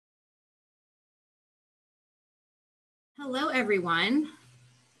Hello, everyone.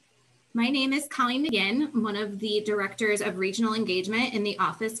 My name is Colleen McGinn, one of the Directors of Regional Engagement in the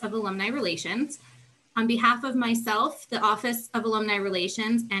Office of Alumni Relations. On behalf of myself, the Office of Alumni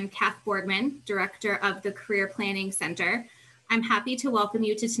Relations, and Kath Borgman, Director of the Career Planning Center, I'm happy to welcome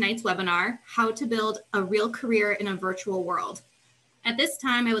you to tonight's webinar, How to Build a Real Career in a Virtual World. At this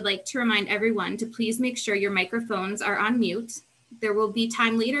time, I would like to remind everyone to please make sure your microphones are on mute. There will be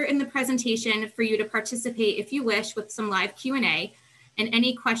time later in the presentation for you to participate if you wish with some live Q&A, and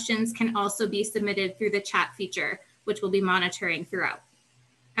any questions can also be submitted through the chat feature, which we'll be monitoring throughout.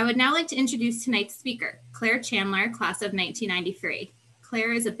 I would now like to introduce tonight's speaker, Claire Chandler, class of 1993.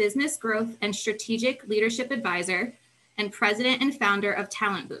 Claire is a business growth and strategic leadership advisor and president and founder of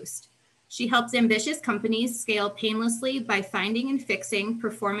Talent Boost. She helps ambitious companies scale painlessly by finding and fixing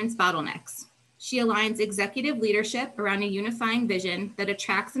performance bottlenecks. She aligns executive leadership around a unifying vision that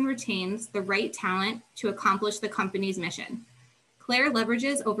attracts and retains the right talent to accomplish the company's mission. Claire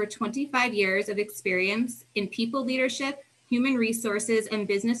leverages over 25 years of experience in people leadership, human resources, and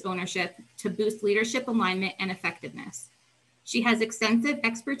business ownership to boost leadership alignment and effectiveness. She has extensive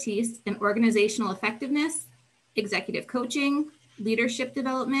expertise in organizational effectiveness, executive coaching, leadership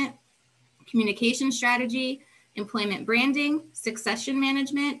development, communication strategy, employment branding, succession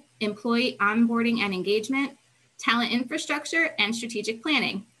management, employee onboarding and engagement, talent infrastructure, and strategic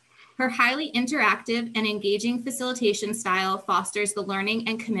planning. Her highly interactive and engaging facilitation style fosters the learning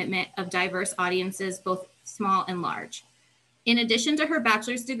and commitment of diverse audiences, both small and large. In addition to her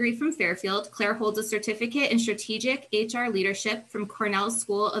bachelor's degree from Fairfield, Claire holds a certificate in strategic HR leadership from Cornell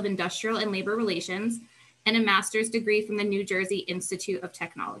School of Industrial and Labor Relations and a master's degree from the New Jersey Institute of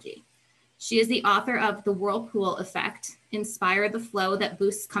Technology. She is the author of The Whirlpool Effect, Inspire the Flow That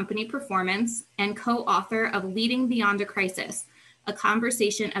Boosts Company Performance, and co-author of Leading Beyond a Crisis, a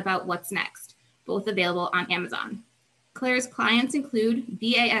conversation about what's next, both available on Amazon. Claire's clients include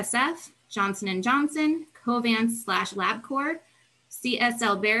BASF, Johnson & Johnson, Covance/LabCorp,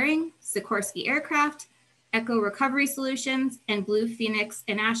 CSL Behring, Sikorsky Aircraft, Echo Recovery Solutions, and Blue Phoenix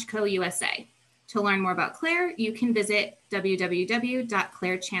and Ashco USA. To learn more about Claire, you can visit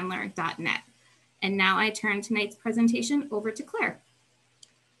www.clairechandler.net. And now I turn tonight's presentation over to Claire.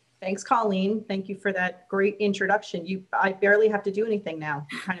 Thanks, Colleen. Thank you for that great introduction. I barely have to do anything now.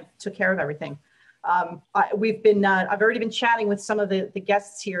 You kind of took care of everything. I've already been chatting with some of the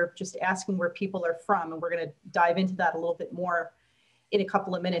guests here, just asking where people are from, and we're going to dive into that a little bit more in a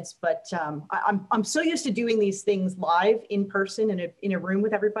couple of minutes. But I'm so used to doing these things live in person in a room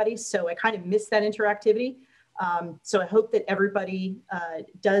with everybody, so I kind of miss that interactivity. So I hope that everybody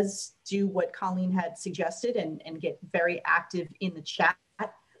does do what Colleen had suggested and get very active in the chat.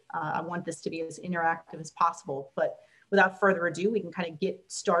 I want this to be as interactive as possible, but without further ado, we can kind of get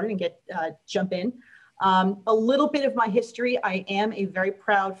started and jump in. A little bit of my history. I am a very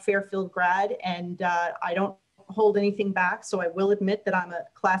proud Fairfield grad, and I don't hold anything back. So I will admit that I'm a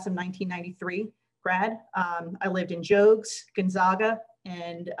class of 1993 grad. I lived in Jogues, Gonzaga,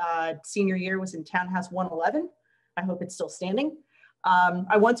 and senior year was in Townhouse 111. I hope it's still standing.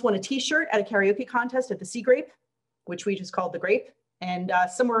 I once won a t-shirt at a karaoke contest at the Sea Grape, which we just called the Grape. And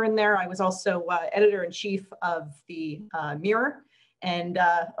somewhere in there, I was also editor-in-chief of the Mirror, and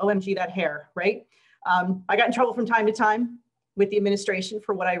OMG, that hair, right? I got in trouble from time to time with the administration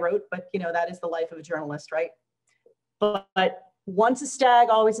for what I wrote, but you know, that is the life of a journalist, right? But once a stag,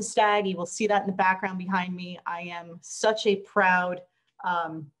 always a stag. You will see that in the background behind me. I am such a proud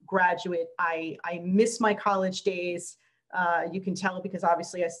graduate. I miss my college days. You can tell because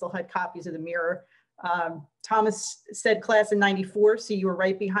obviously I still had copies of the Mirror. Thomas said class in 94, so you were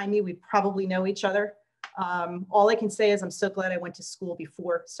right behind me. We probably know each other. All I can say is I'm so glad I went to school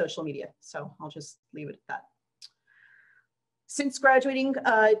before social media. So I'll just leave it at that. Since graduating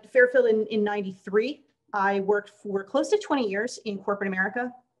Fairfield in 93, I worked for close to 20 years in corporate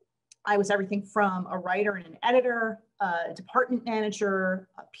America. I was everything from a writer and an editor, a department manager,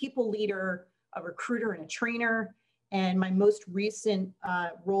 a people leader, a recruiter and a trainer. And my most recent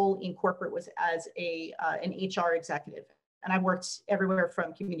role in corporate was as an HR executive. And I worked everywhere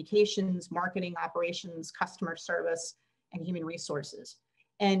from communications, marketing, operations, customer service, and human resources.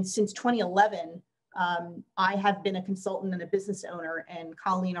 And since 2011, I have been a consultant and a business owner, and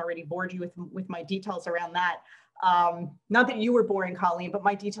Colleen already bored you with my details around that. Not that you were boring, Colleen, but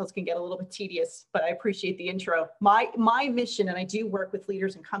my details can get a little bit tedious, but I appreciate the intro. My mission, and I do work with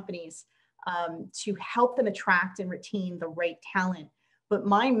leaders and companies to help them attract and retain the right talent. But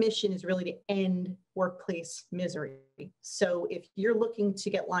my mission is really to end workplace misery. So if you're looking to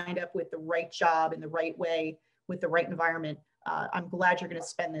get lined up with the right job in the right way, with the right environment, I'm glad you're going to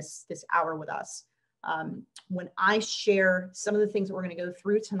spend this hour with us. When I share some of the things that we're going to go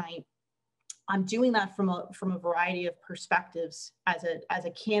through tonight, I'm doing that from a variety of perspectives as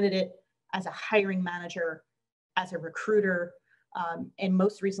a candidate, as a hiring manager, as a recruiter, and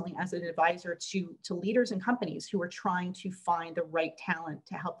most recently as an advisor to leaders and companies who are trying to find the right talent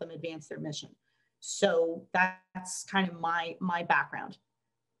to help them advance their mission. So that's kind of my background.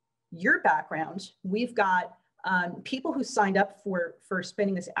 Your background, we've got people who signed up for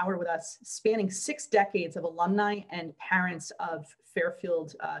spending this hour with us, spanning 6 decades of alumni and parents of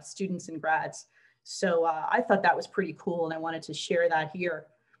Fairfield students and grads. So I thought that was pretty cool, and I wanted to share that here.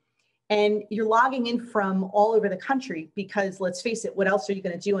 And you're logging in from all over the country because, let's face it, what else are you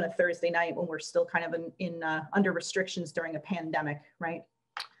going to do on a Thursday night when we're still kind of in under restrictions during a pandemic, right?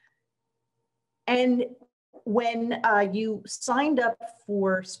 And when you signed up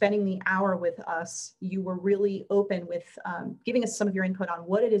for spending the hour with us, you were really open with giving us some of your input on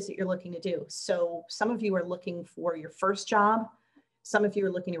what it is that you're looking to do. So some of you are looking for your first job. Some of you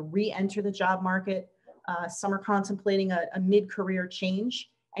are looking to re-enter the job market. Some are contemplating a mid-career change,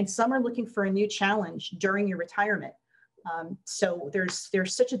 and some are looking for a new challenge during your retirement. So there's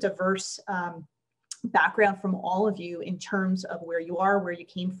such a diverse background from all of you in terms of where you are, where you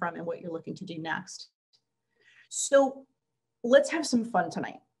came from, and what you're looking to do next. So let's have some fun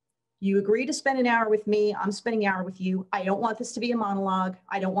tonight. You agree to spend an hour with me. I'm spending an hour with you. I don't want this to be a monologue.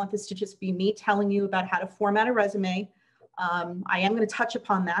 I don't want this to just be me telling you about how to format a resume. I am going to touch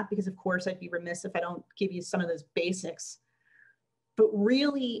upon that because, of course, I'd be remiss if I don't give you some of those basics. But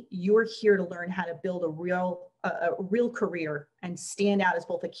really, you're here to learn how to build a real career and stand out as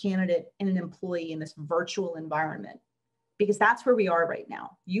both a candidate and an employee in this virtual environment, because that's where we are right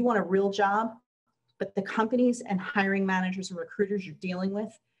now. You want a real job, but the companies and hiring managers and recruiters you're dealing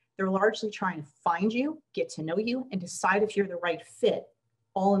with, they're largely trying to find you, get to know you, and decide if you're the right fit,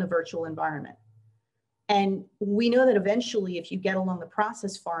 all in a virtual environment. And we know that eventually, if you get along the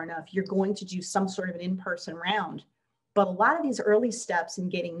process far enough, you're going to do some sort of an in-person round. But a lot of these early steps in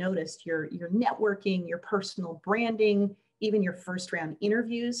getting noticed, your networking, your personal branding, even your first round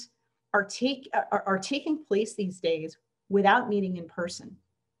interviews are taking place these days without meeting in person.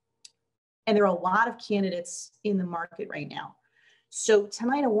 And there are a lot of candidates in the market right now. So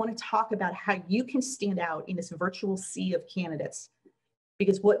tonight I want to talk about how you can stand out in this virtual sea of candidates,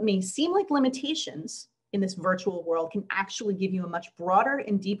 because what may seem like limitations in this virtual world can actually give you a much broader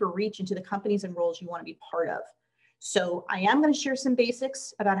and deeper reach into the companies and roles you want to be part of. So I am going to share some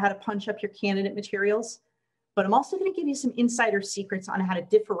basics about how to punch up your candidate materials, but I'm also going to give you some insider secrets on how to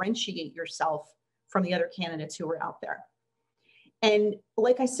differentiate yourself from the other candidates who are out there. And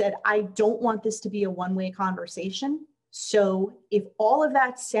like I said, I don't want this to be a one-way conversation. So if all of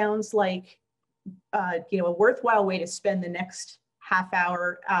that sounds like a worthwhile way to spend the next half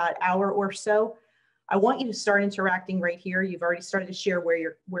hour, hour or so, I want you to start interacting right here. You've already started to share where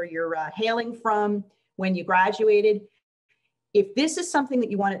you're hailing from, when you graduated. If this is something that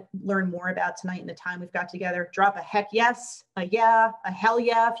you want to learn more about tonight in the time we've got together, drop a heck yes, a yeah, a hell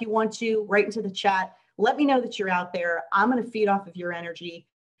yeah if you want to, right into the chat. Let me know that you're out there. I'm going to feed off of your energy.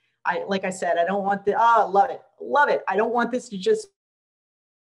 Like I said, I don't want love it. I don't want this to just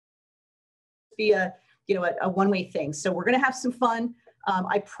be a one-way thing. So we're going to have some fun.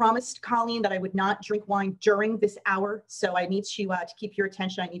 I promised Colleen that I would not drink wine during this hour. So I need you to keep your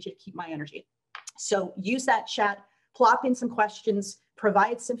attention. I need you to keep my energy. So use that chat, plop in some questions,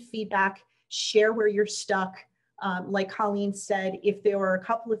 provide some feedback, share where you're stuck. Like Colleen said, if there are a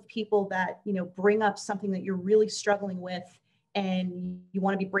couple of people that, bring up something that you're really struggling with and you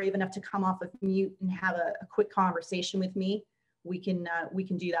want to be brave enough to come off of mute and have a quick conversation with me, we can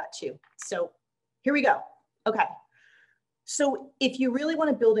do that too. So here we go. Okay. So if you really want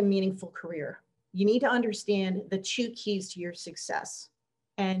to build a meaningful career, you need to understand the 2 keys to your success.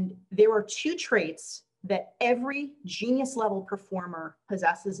 And there are 2 traits that every genius level performer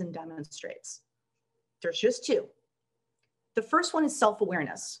possesses and demonstrates. There's just 2. The first one is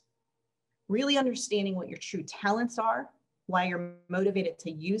self-awareness, really understanding what your true talents are, why you're motivated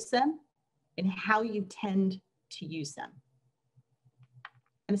to use them, and how you tend to use them.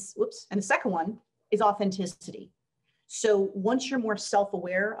 And the second one is authenticity. So once you're more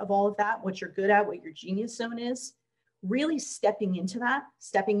self-aware of all of that, what you're good at, what your genius zone is, really stepping into that,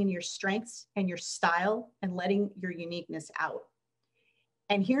 stepping in your strengths and your style and letting your uniqueness out.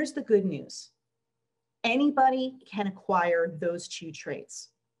 And here's the good news. Anybody can acquire those 2 traits.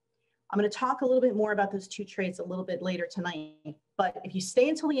 I'm going to talk a little bit more about those 2 traits a little bit later tonight, but if you stay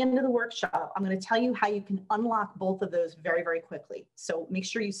until the end of the workshop, I'm going to tell you how you can unlock both of those very, very quickly. So make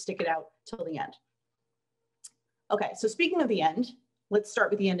sure you stick it out till the end. Okay, so speaking of the end, let's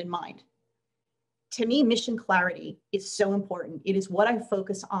start with the end in mind. To me, mission clarity is so important. It is what I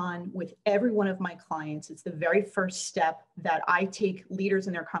focus on with every one of my clients. It's the very first step that I take leaders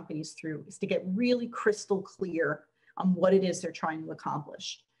in their companies through, is to get really crystal clear on what it is they're trying to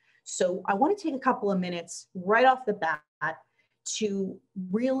accomplish. So I want to take a couple of minutes right off the bat to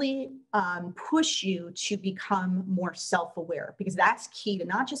really push you to become more self-aware, because that's key to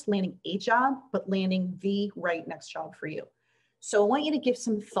not just landing a job, but landing the right next job for you. So I want you to give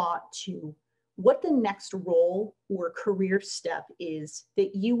some thought to what the next role or career step is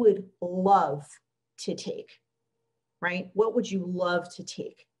that you would love to take, right? What would you love to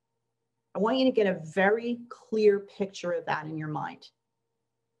take? I want you to get a very clear picture of that in your mind.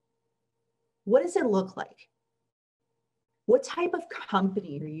 What does it look like? What type of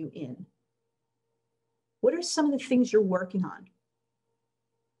company are you in? What are some of the things you're working on?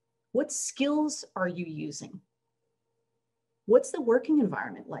 What skills are you using? What's the working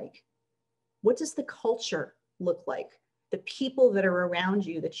environment like? What does the culture look like? The people that are around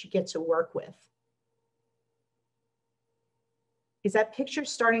you that you get to work with? Is that picture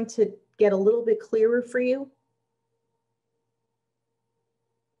starting to get a little bit clearer for you?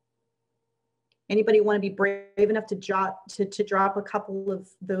 Anybody want to be brave enough to drop a couple of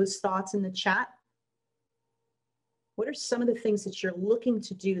those thoughts in the chat? What are some of the things that you're looking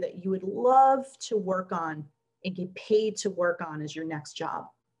to do that you would love to work on and get paid to work on as your next job?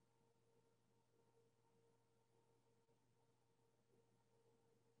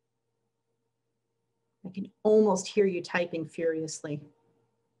 I can almost hear you typing furiously.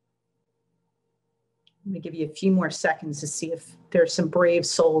 I'm going to give you a few more seconds to see if there's some brave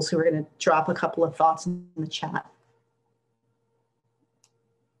souls who are going to drop a couple of thoughts in the chat.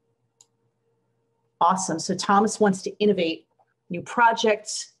 Awesome. So Thomas wants to innovate new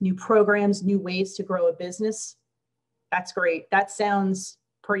projects, new programs, new ways to grow a business. That's great. That sounds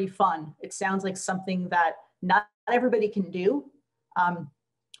pretty fun. It sounds like something that not everybody can do,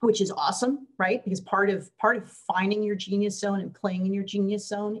 which is awesome, right? Because part of finding your genius zone and playing in your genius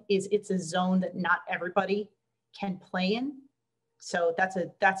zone is it's a zone that not everybody can play in. So that's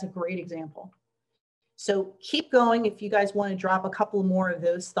a great example. So keep going. If you guys want to drop a couple more of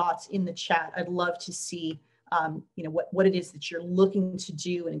those thoughts in the chat, I'd love to see what it is that you're looking to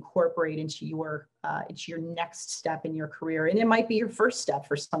do and incorporate into your next step in your career. And it might be your first step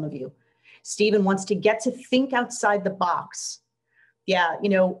for some of you. Stephen wants to get to think outside the box. Yeah,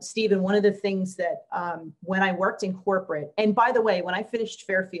 Stephen, one of the things that when I worked in corporate, and by the way, when I finished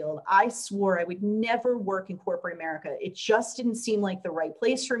Fairfield, I swore I would never work in corporate America. It just didn't seem like the right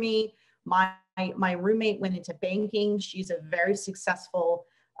place for me. My roommate went into banking. She's a very successful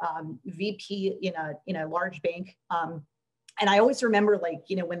VP in a large bank. And I always remember,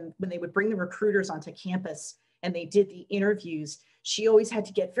 when they would bring the recruiters onto campus and they did the interviews, she always had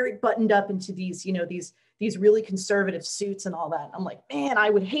to get very buttoned up into these really conservative suits and all that. I'm like, man,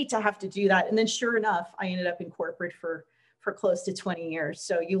 I would hate to have to do that. And then sure enough, I ended up in corporate for close to 20 years.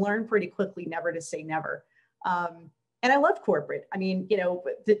 So you learn pretty quickly never to say never. And I love corporate. I mean,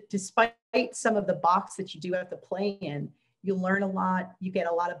 despite some of the box that you do have to play in, you learn a lot. You get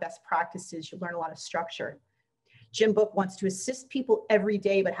a lot of best practices. You learn a lot of structure. Jim Book wants to assist people every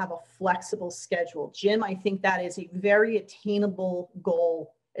day, but have a flexible schedule. Jim, I think that is a very attainable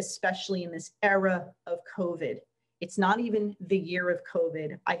goal, especially in this era of COVID. It's not even the year of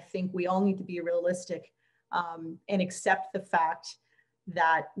COVID. I think we all need to be realistic and accept the fact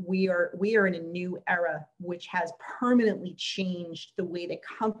that we are in a new era, which has permanently changed the way that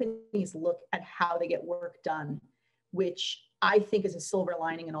companies look at how they get work done, which I think is a silver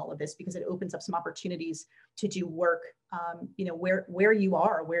lining in all of this, because it opens up some opportunities to do work, where you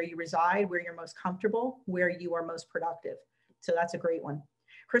are, where you reside, where you're most comfortable, where you are most productive. So that's a great one.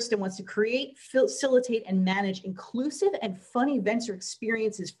 Kristen wants to create, facilitate, and manage inclusive and fun events or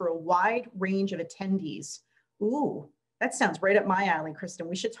experiences for a wide range of attendees. Ooh, that sounds right up my alley, Kristen.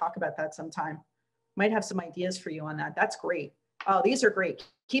 We should talk about that sometime. Might have some ideas for you on that. That's great. Oh, these are great.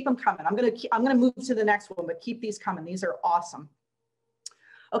 Keep them coming. I'm gonna move to the next one, but keep these coming. These are awesome.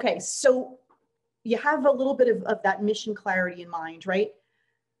 Okay, so you have a little bit of that mission clarity in mind, right?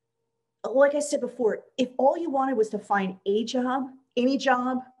 Like I said before, if all you wanted was to find a job, any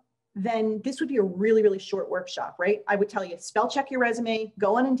job, then this would be a really, really short workshop, right? I would tell you, spell check your resume,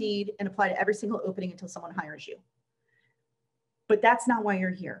 go on Indeed, and apply to every single opening until someone hires you. But that's not why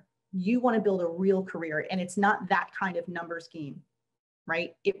you're here. You want to build a real career, and it's not that kind of numbers game,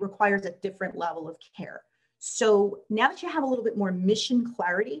 right? It requires a different level of care. So now that you have a little bit more mission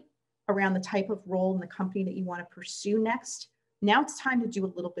clarity around the type of role in the company that you want to pursue next, now it's time to do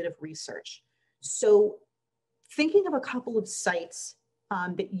a little bit of research. So thinking of a couple of sites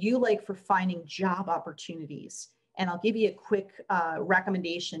that you like for finding job opportunities. And I'll give you a quick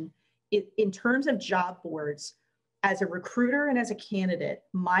recommendation. In terms of job boards, as a recruiter and as a candidate,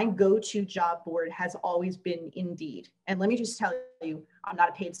 my go-to job board has always been Indeed. And let me just tell you, I'm not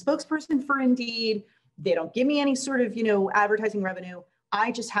a paid spokesperson for Indeed. They don't give me any sort of, advertising revenue.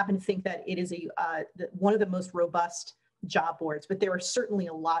 I just happen to think that it is one of the most robust job boards, but there are certainly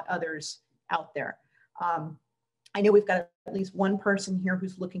a lot others out there. I know we've got at least one person here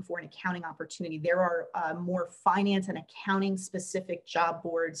who's looking for an accounting opportunity. There are more finance and accounting specific job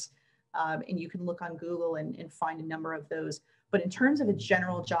boards, and you can look on Google and find a number of those. But in terms of a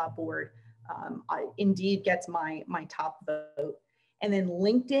general job board, Indeed gets my top vote. And then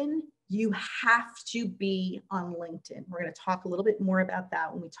LinkedIn, you have to be on LinkedIn. We're going to talk a little bit more about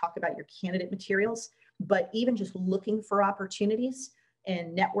that when we talk about your candidate materials, but even just looking for opportunities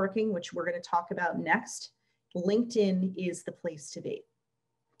and networking, which we're going to talk about next, LinkedIn is the place to be.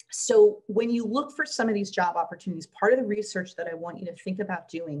 So when you look for some of these job opportunities, part of the research that I want you to think about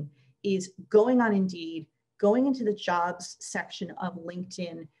doing is going on Indeed, going into the jobs section of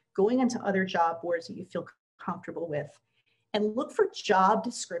LinkedIn, going into other job boards that you feel comfortable with, and look for job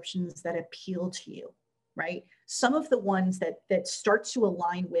descriptions that appeal to you, right? Some of the ones that start to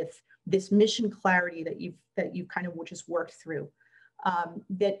align with this mission clarity that you've kind of just worked through,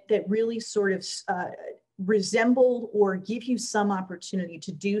 that really sort of resemble or give you some opportunity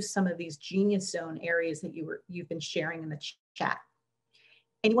to do some of these genius zone areas that you've been sharing in the chat.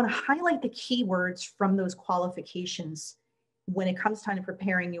 And you want to highlight the keywords from those qualifications when it comes time to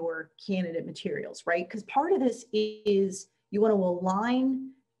preparing your candidate materials, right? Because part of this is you want to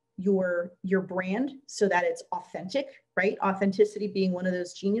align your brand so that it's authentic, right? Authenticity being one of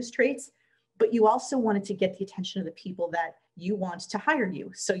those genius traits, but you also wanted to get the attention of the people that you want to hire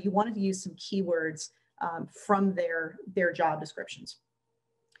you. So you wanted to use some keywords from their job descriptions.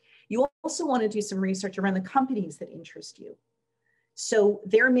 You also want to do some research around the companies that interest you. So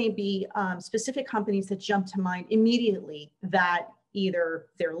there may be specific companies that jump to mind immediately that either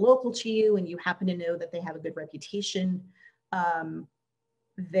they're local to you and you happen to know that they have a good reputation.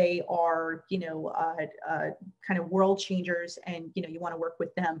 They are, kind of world changers and, you want to work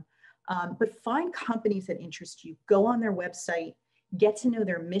with them. But find companies that interest you, go on their website, get to know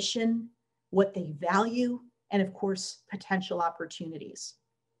their mission, what they value, and of course, potential opportunities.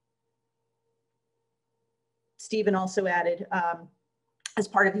 Stephen also added, as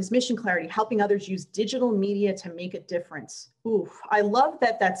part of his mission clarity, helping others use digital media to make a difference. Ooh, I love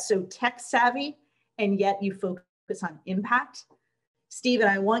that that's so tech savvy and yet you focus on impact. Stephen,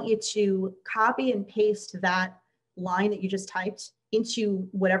 I want you to copy and paste that line that you just typed into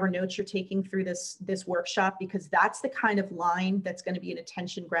whatever notes you're taking through this workshop, because that's the kind of line that's going to be an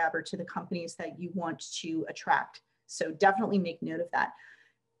attention grabber to the companies that you want to attract. So definitely make note of that.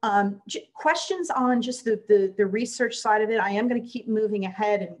 Questions on just the research side of it. I am going to keep moving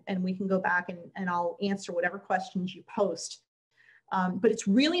ahead and we can go back and I'll answer whatever questions you post. But it's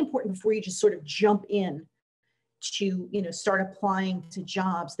really important before you just sort of jump in to, start applying to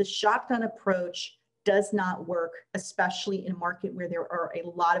jobs. The shotgun approach does not work, especially in a market where there are a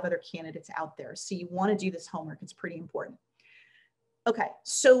lot of other candidates out there. So you want to do this homework. It's pretty important. Okay,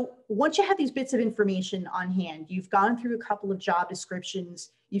 so once you have these bits of information on hand, you've gone through a couple of job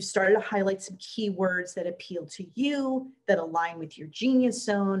descriptions, you've started to highlight some keywords that appeal to you, that align with your genius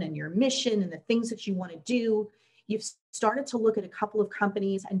zone and your mission and the things that you want to do. You've started to look at a couple of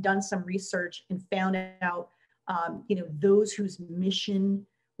companies and done some research and found out, those whose mission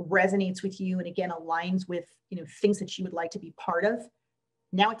resonates with you and again aligns with, things that you would like to be part of.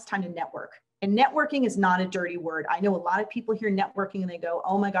 Now it's time to network. And networking is not a dirty word. I know a lot of people hear networking and they go,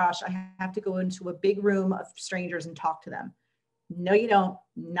 oh my gosh, I have to go into a big room of strangers and talk to them. No, you don't,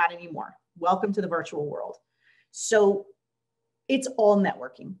 not anymore. Welcome to the virtual world. So it's all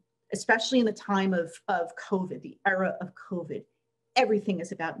networking, especially in the time of COVID, the era of COVID. Everything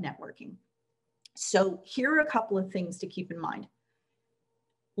is about networking. So here are a couple of things to keep in mind.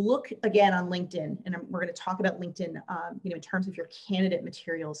 Look again on LinkedIn, and we're going to talk about LinkedIn, in terms of your candidate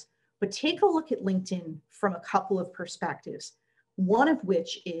materials. But take a look at LinkedIn from a couple of perspectives. One of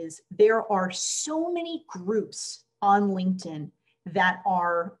which is there are so many groups on LinkedIn that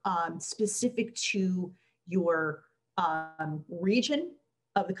are specific to your region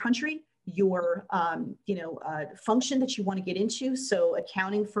of the country, your function that you want to get into. So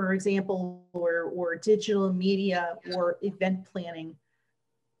accounting, for example, or digital media or event planning.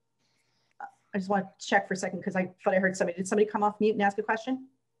 I just want to check for a second because I thought I heard somebody. Did somebody come off mute and ask a question?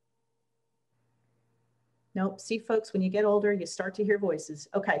 Nope. See, folks, when you get older, you start to hear voices.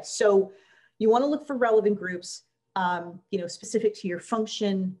 Okay, so you want to look for relevant groups. specific to your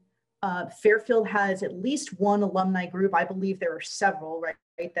function. Fairfield has at least one alumni group. I believe there are several, right,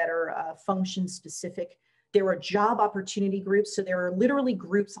 that are function specific. There are job opportunity groups. So there are literally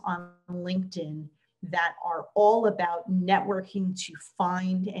groups on LinkedIn that are all about networking to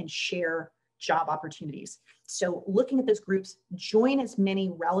find and share job opportunities. So looking at those groups, join as many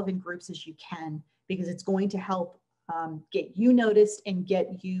relevant groups as you can, because it's going to help get you noticed and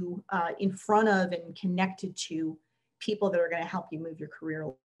get you in front of and connected to people that are going to help you move your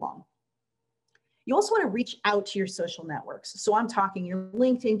career along. You also want to reach out to your social networks. So I'm talking your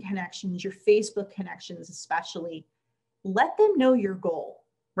LinkedIn connections, your Facebook connections, especially. Let them know your goal,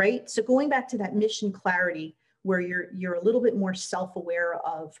 right? So going back to that mission clarity, where you're a little bit more self-aware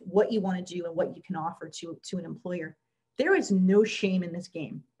of what you want to do and what you can offer to an employer. There is no shame in this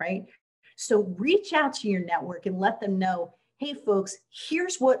game, right? So reach out to your network and let them know, hey folks,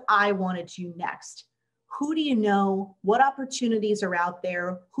 here's what I want to do next. Who do you know? What opportunities are out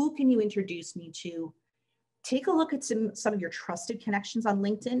there? Who can you introduce me to? Take a look at some of your trusted connections on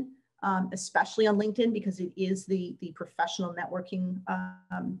LinkedIn, especially on LinkedIn, because it is the professional networking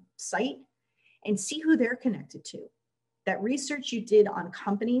site, and see who they're connected to. That research you did on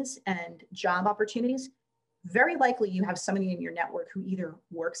companies and job opportunities, very likely you have somebody in your network who either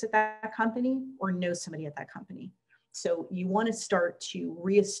works at that company or knows somebody at that company. So you want to start to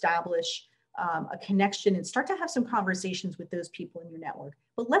reestablish a connection and start to have some conversations with those people in your network,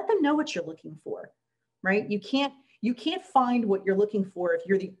 but let them know what you're looking for, right? You can't find what you're looking for if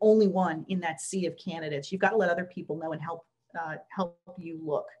you're the only one in that sea of candidates. You've got to let other people know and help you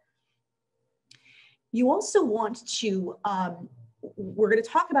look. You also want to, we're going to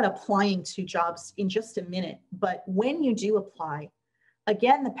talk about applying to jobs in just a minute, but when you do apply,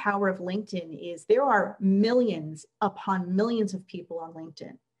 again, the power of LinkedIn is there are millions upon millions of people on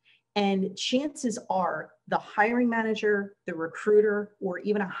LinkedIn. And chances are the hiring manager, the recruiter, or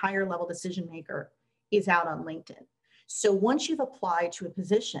even a higher level decision maker is out on LinkedIn. So once you've applied to a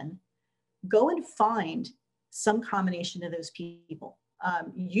position, go and find some combination of those people.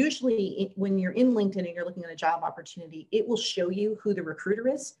 Usually when you're in LinkedIn and you're looking at a job opportunity, it will show you who the recruiter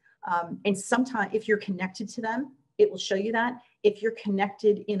is. And sometimes if you're connected to them, it will show you that. If you're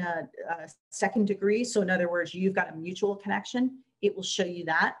connected in a second degree, so in other words, you've got a mutual connection, it will show you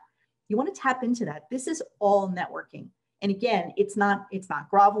that. You want to tap into that. This is all networking. And again, it's not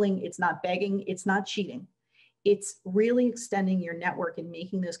groveling, it's not begging, it's not cheating. It's really extending your network and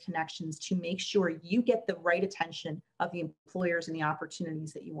making those connections to make sure you get the right attention of the employers and the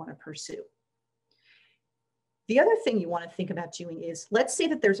opportunities that you want to pursue. The other thing you want to think about doing is, let's say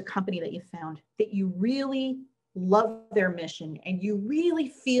that there's a company that you found that you really love their mission and you really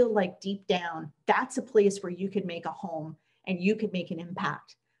feel like deep down, that's a place where you could make a home and you could make an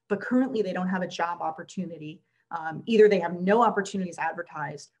impact. But currently they don't have a job opportunity. Either they have no opportunities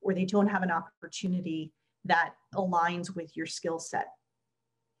advertised or they don't have an opportunity that aligns with your skill set.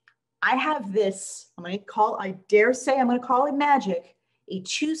 I have this, I dare say I'm going to call it magic, a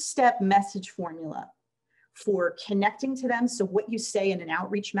two-step message formula for connecting to them. So what you say in an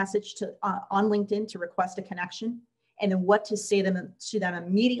outreach message to on LinkedIn to request a connection, and then what to say to them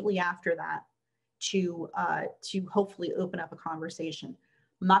immediately after that to hopefully open up a conversation.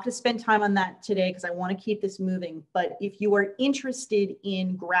 I'm not going to spend time on that today because I want to keep this moving. But if you are interested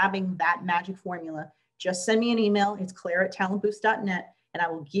in grabbing that magic formula, just send me an email. It's claire@talentboost.net, and I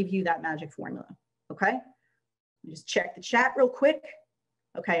will give you that magic formula. Okay? Just check the chat real quick.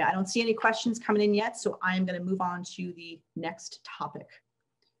 Okay, I don't see any questions coming in yet, so I'm going to move on to the next topic.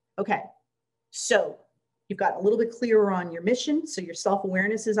 Okay, so you've got a little bit clearer on your mission, so your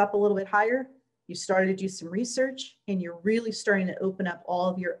self-awareness is up a little bit higher. You started to do some research, and you're really starting to open up all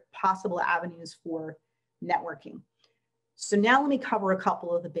of your possible avenues for networking. So now let me cover a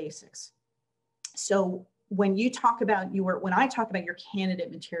couple of the basics. So when I talk about your candidate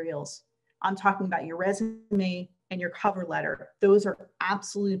materials, I'm talking about your resume and your cover letter. Those are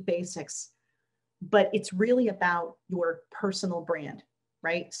absolute basics, but it's really about your personal brand,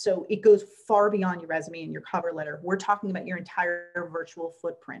 right? So it goes far beyond your resume and your cover letter. We're talking about your entire virtual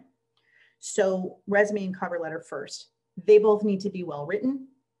footprint. So resume and cover letter first. They both need to be well written.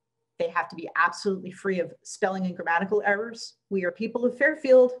 They have to be absolutely free of spelling and grammatical errors. We are people of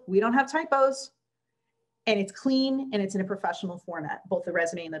Fairfield. We don't have typos. And it's clean and it's in a professional format, both the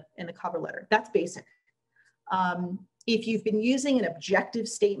resume and the cover letter. That's basic. If you've been using an objective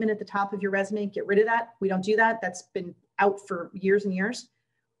statement at the top of your resume, get rid of that. We don't do that. That's been out for years and years.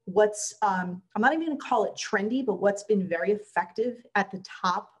 I'm not even going to call it trendy, but what's been very effective at the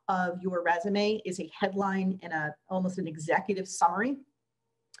top of your resume is a headline and almost an executive summary.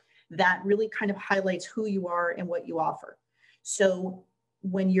 that really kind of highlights who you are and what you offer. So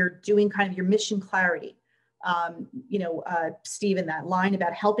when you're doing kind of your mission clarity, Stephen, that line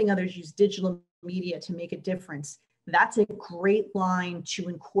about helping others use digital media to make a difference, that's a great line to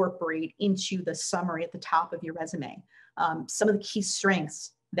incorporate into the summary at the top of your resume. Some of the key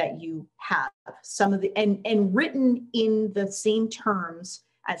strengths that you have, some of the, and written in the same terms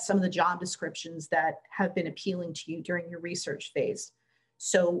as some of the job descriptions that have been appealing to you during your research phase.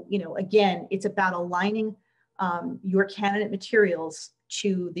 So, again, it's about aligning your candidate materials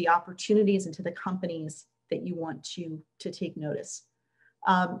to the opportunities and to the companies that you want to take notice.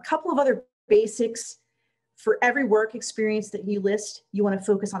 A couple of other basics. For every work experience that you list, you want to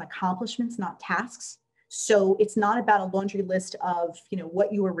focus on accomplishments, not tasks. So it's not about a laundry list of,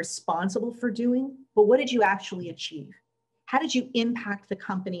 what you were responsible for doing, but what did you actually achieve? How did you impact the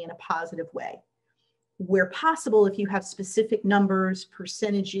company in a positive way? Where possible, if you have specific numbers,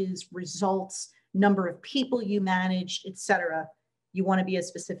 percentages, results, number of people you managed, etc., you want to be as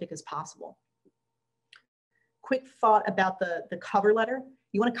specific as possible. Quick thought about the cover letter.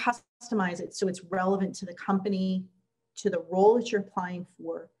 You want to customize it so it's relevant to the company, to the role that you're applying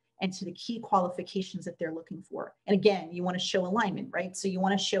for, and to the key qualifications that they're looking for. And again, you want to show alignment, right? So you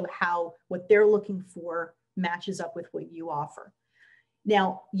want to show how what they're looking for matches up with what you offer.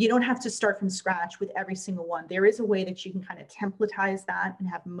 Now, you don't have to start from scratch with every single one. There is a way that you can kind of templatize that and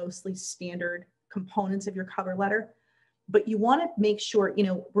have mostly standard components of your cover letter. But you want to make sure,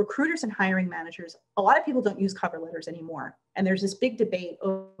 recruiters and hiring managers, a lot of people don't use cover letters anymore. And there's this big debate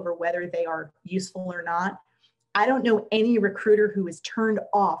over whether they are useful or not. I don't know any recruiter who is turned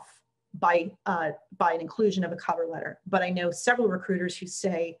off by an inclusion of a cover letter, but I know several recruiters who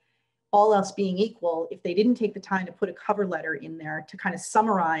say, all else being equal, if they didn't take the time to put a cover letter in there to kind of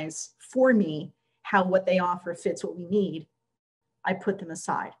summarize for me how what they offer fits what we need, I put them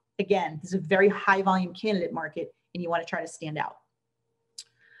aside. Again, this is a very high volume candidate market and you want to try to stand out.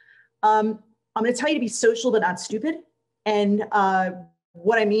 I'm going to tell you to be social but not stupid. And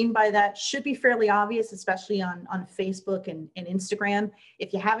what I mean by that should be fairly obvious, especially on Facebook and Instagram.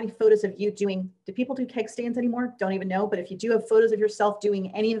 If you have any photos of you do people do keg stands anymore? Don't even know. But if you do have photos of yourself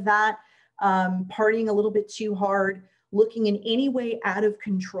doing any of that, partying a little bit too hard, looking in any way out of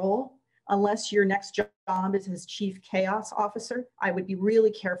control, unless your next job is as chief chaos officer, I would be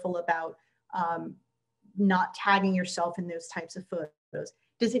really careful about not tagging yourself in those types of photos.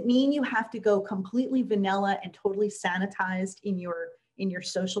 Does it mean you have to go completely vanilla and totally sanitized in your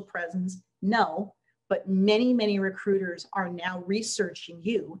social presence? No, but many, many recruiters are now researching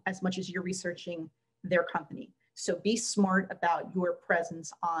you as much as you're researching their company. So be smart about your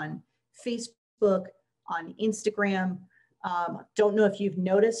presence on Facebook, on Instagram. Don't know if you've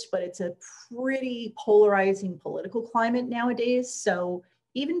noticed, but it's a pretty polarizing political climate nowadays. So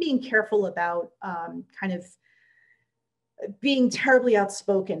even being careful about kind of being terribly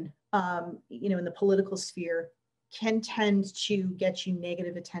outspoken, in the political sphere can tend to get you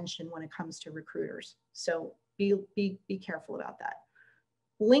negative attention when it comes to recruiters. So be careful about that.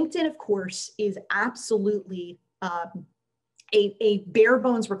 LinkedIn, of course, is absolutely a bare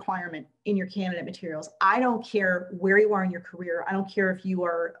bones requirement in your candidate materials. I don't care where you are in your career. I don't care if you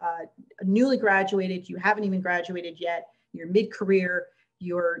are newly graduated, you haven't even graduated yet, you're mid-career,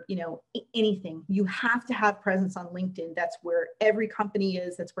 you're, anything. You have to have presence on LinkedIn. That's where every company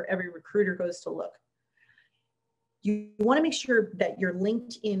is. That's where every recruiter goes to look. You want to make sure that your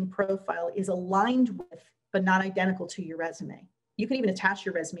LinkedIn profile is aligned with, but not identical to your resume. You can even attach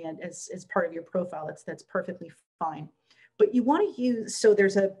your resume as part of your profile. That's perfectly fine. But you want to use, so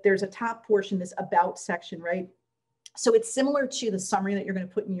there's a top portion, this about section, right? So it's similar to the summary that you're going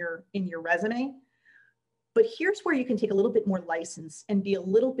to put in your resume. But here's where you can take a little bit more license and be a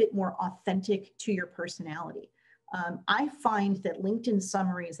little bit more authentic to your personality. I find that LinkedIn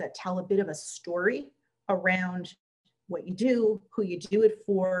summaries that tell a bit of a story around what you do, who you do it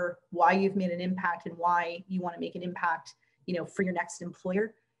for, why you've made an impact, and why you want to make an impact, for your next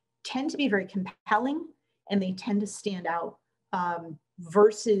employer, tend to be very compelling, and they tend to stand out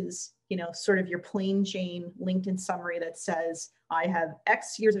versus, sort of your plain Jane LinkedIn summary that says, I have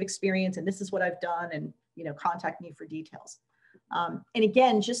X years of experience and this is what I've done, and contact me for details. And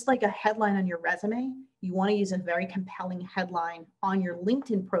again, just like a headline on your resume, you want to use a very compelling headline on your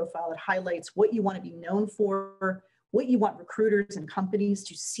LinkedIn profile that highlights what you want to be known for, what you want recruiters and companies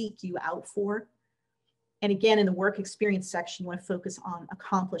to seek you out for. And again, in the work experience section, you want to focus on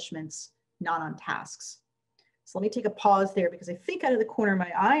accomplishments, not on tasks. So let me take a pause there because I think out of the corner of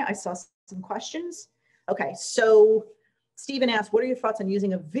my eye, I saw some questions. Okay, so Stephen asked, what are your thoughts on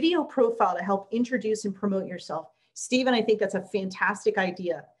using a video profile to help introduce and promote yourself? Stephen, I think that's a fantastic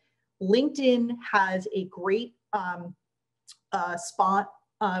idea. LinkedIn has a great spot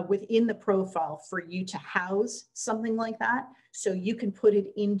within the profile for you to house something like that. So you can put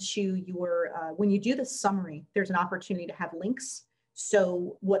it into your, when you do the summary, there's an opportunity to have links.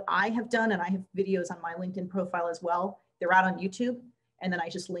 So what I have done, and I have videos on my LinkedIn profile as well, they're out on YouTube, and then I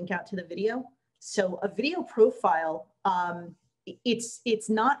just link out to the video. So a video profile, it's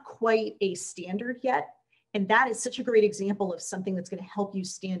not quite a standard yet. And that is such a great example of something that's going to help you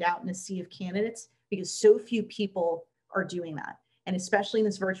stand out in a sea of candidates, because so few people are doing that. And especially in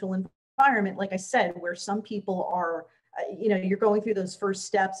this virtual environment, like I said, where some people are, you're going through those first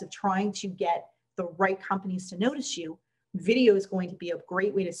steps of trying to get the right companies to notice you. Video is going to be a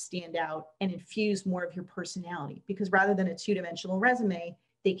great way to stand out and infuse more of your personality, because rather than a two-dimensional resume,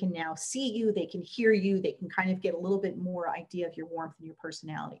 they can now see you, they can hear you, they can kind of get a little bit more idea of your warmth and your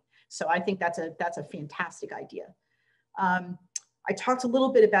personality. So I think that's a fantastic idea. I talked a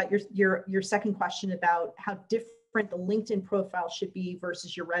little bit about your second question about how different the LinkedIn profile should be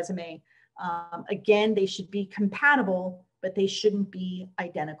versus your resume. Again, they should be compatible, but they shouldn't be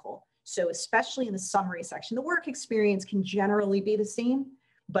identical. So especially in the summary section, the work experience can generally be the same,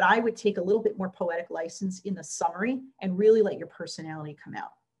 but I would take a little bit more poetic license in the summary and really let your personality come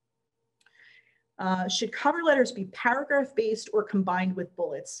out. Should cover letters be paragraph-based or combined with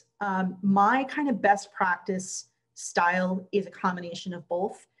bullets? My kind of best practice style is a combination of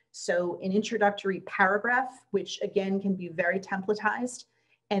both. So an introductory paragraph, which again can be very templatized,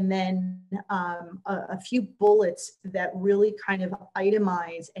 and then a few bullets that really kind of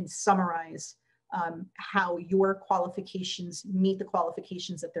itemize and summarize how your qualifications meet the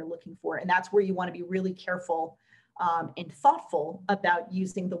qualifications that they're looking for. And that's where you want to be really careful and thoughtful about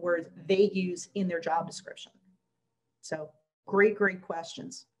using the words they use in their job description. So great, great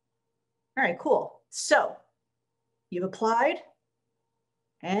questions. All right, cool. So you've applied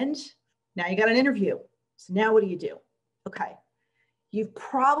and now you got an interview. So now what do you do? Okay. You've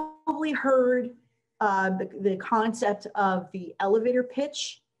probably heard the concept of the elevator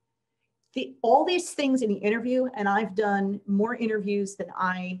pitch. All these things in the interview, and I've done more interviews than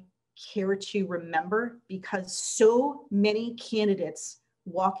I care to remember, because so many candidates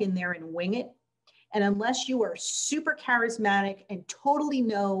walk in there and wing it. And unless you are super charismatic and totally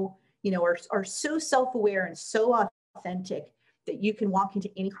are so self-aware and so authentic that you can walk into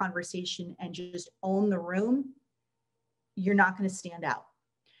any conversation and just own the room, you're not going to stand out.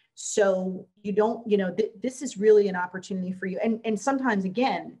 So you don't, this is really an opportunity for you. And sometimes,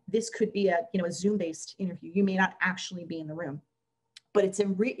 again, this could be a Zoom-based interview. You may not actually be in the room, but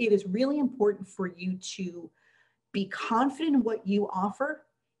it is really important for you to be confident in what you offer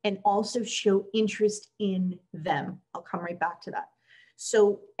and also show interest in them. I'll come right back to that.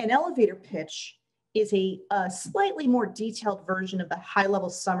 So an elevator pitch is a slightly more detailed version of the high-level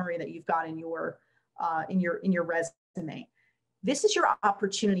summary that you've got in your resume. This is your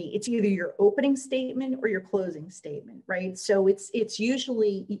opportunity. It's either your opening statement or your closing statement, right? So it's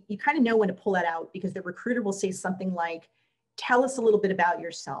usually, you kind of know when to pull that out, because the recruiter will say something like, tell us a little bit about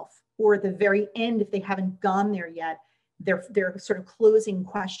yourself. Or at the very end, if they haven't gone there yet, their sort of closing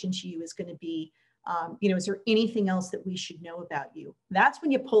question to you is going to be, is there anything else that we should know about you? That's when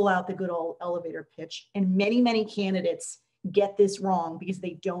you pull out the good old elevator pitch. And many, many candidates get this wrong because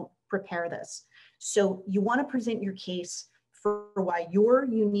they don't prepare this. So you want to present your case for why your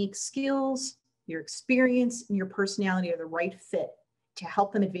unique skills, your experience, and your personality are the right fit to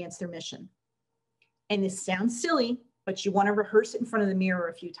help them advance their mission. And this sounds silly, but you want to rehearse it in front of the mirror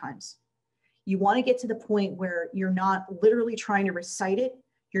a few times. You want to get to the point where you're not literally trying to recite it,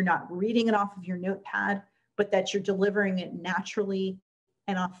 you're not reading it off of your notepad, but that you're delivering it naturally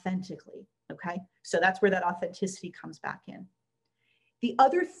and authentically, okay? So that's where that authenticity comes back in. The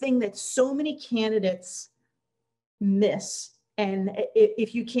other thing that so many candidates miss, and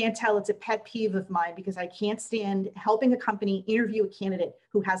if you can't tell, it's a pet peeve of mine, because I can't stand helping a company interview a candidate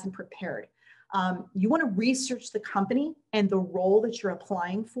who hasn't prepared. You want to research the company and the role that you're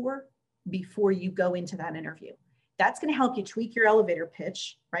applying for before you go into that interview. That's going to help you tweak your elevator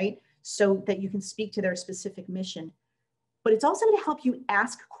pitch, right? So that you can speak to their specific mission. But it's also going to help you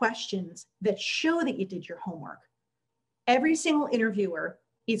ask questions that show that you did your homework. Every single interviewer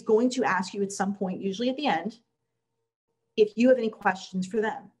is going to ask you at some point, usually at the end, if you have any questions for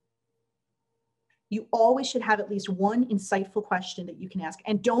them. You always should have at least one insightful question that you can ask.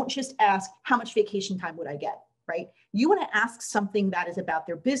 And don't just ask, how much vacation time would I get, right? You want to ask something that is about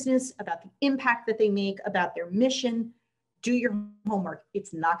their business, about the impact that they make, about their mission. Do your homework.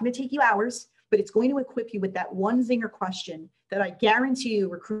 It's not going to take you hours, but it's going to equip you with that one zinger question that I guarantee you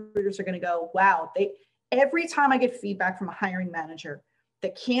recruiters are going to go, wow, every time I get feedback from a hiring manager, The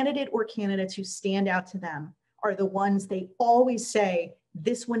candidate or candidates who stand out to them are the ones they always say,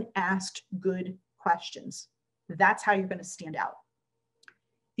 this one asked good questions. That's how you're going to stand out.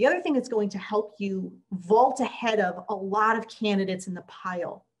 The other thing that's going to help you vault ahead of a lot of candidates in the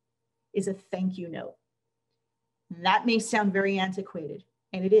pile is a thank you note. That may sound very antiquated,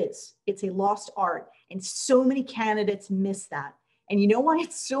 and it is. It's a lost art, and so many candidates miss that. And you know why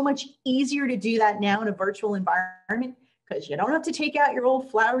it's so much easier to do that now in a virtual environment? Because you don't have to take out your old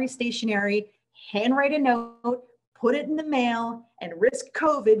flowery stationery, handwrite a note, put it in the mail, and risk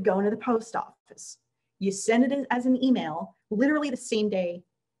COVID going to the post office. You send it as an email, literally the same day,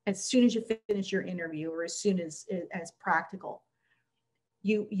 as soon as you finish your interview, or as soon as practical.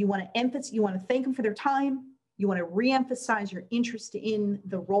 You want to thank them for their time. You want to reemphasize your interest in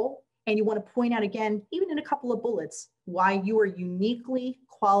the role, and you want to point out again, even in a couple of bullets, why you are uniquely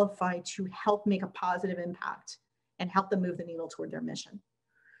qualified to help make a positive impact and help them move the needle toward their mission.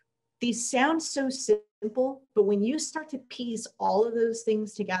 These sound so simple, but when you start to piece all of those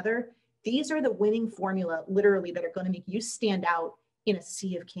things together, these are the winning formula, literally, that are going to make you stand out in a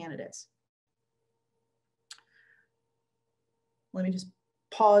sea of candidates. Let me just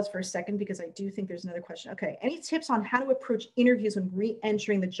pause for a second because I do think there's another question. Okay, any tips on how to approach interviews when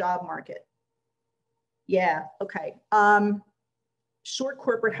re-entering the job market? Yeah, okay. Short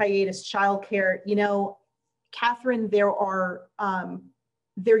corporate hiatus, childcare. You know, Catherine, there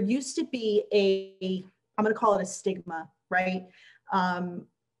used to be I'm going to call it a stigma, right? On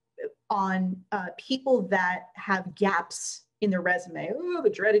people that have gaps in their resume. Oh, the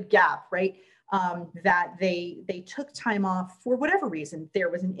dreaded gap, right? That they took time off for whatever reason. There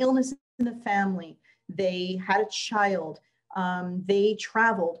was an illness in the family. They had a child. They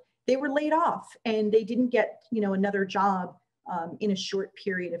traveled. They were laid off, and they didn't get, another job in a short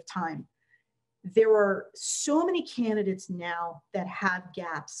period of time. There are so many candidates now that have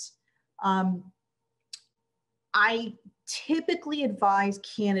gaps. I typically advise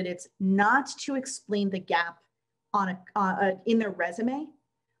candidates not to explain the gap in their resume.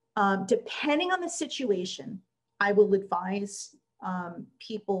 Depending on the situation, I will advise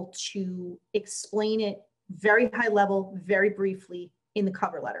people to explain it very high level, very briefly in the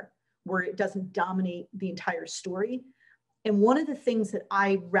cover letter, where it doesn't dominate the entire story. And one of the things that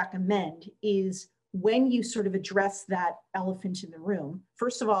I recommend is when you sort of address that elephant in the room,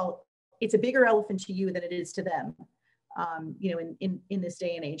 first of all, it's a bigger elephant to you than it is to them. In this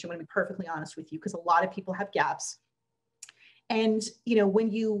day and age, I'm going to be perfectly honest with you, because a lot of people have gaps. And,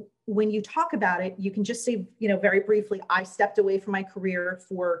 when you talk about it, you can just say, very briefly, I stepped away from my career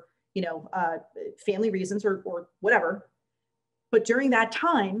for, family reasons or whatever. But during that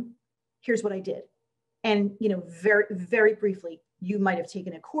time, here's what I did. And, very, very briefly, you might have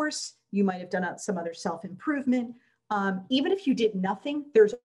taken a course, you might have done some other self-improvement. Even if you did nothing,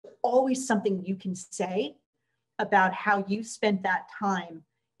 there's always something you can say about how you spent that time,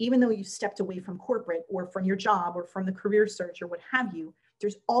 even though you stepped away from corporate or from your job or from the career search or what have you.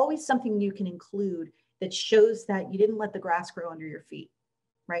 There's always something you can include that shows that you didn't let the grass grow under your feet,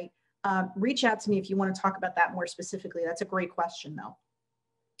 right? Reach out to me if you want to talk about that more specifically. That's a great question, though.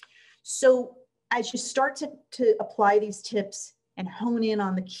 So as you start to apply these tips and hone in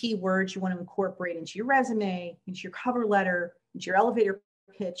on the keywords you want to incorporate into your resume, into your cover letter, into your elevator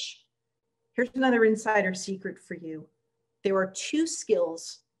pitch, here's another insider secret for you. There are 2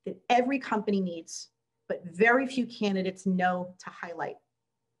 skills that every company needs, but very few candidates know to highlight.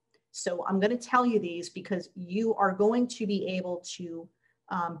 So I'm going to tell you these because you are going to be able to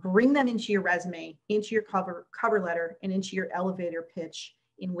bring them into your resume, into your cover letter, and into your elevator pitch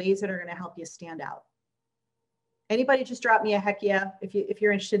in ways that are going to help you stand out. Anybody just drop me a heck yeah if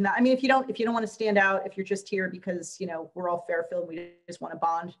you're interested in that. I mean, if you don't want to stand out, if you're just here because we're all Fairfield, we just want to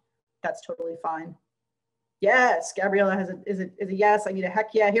bond, that's totally fine. Yes, Gabriella is a yes. I need a heck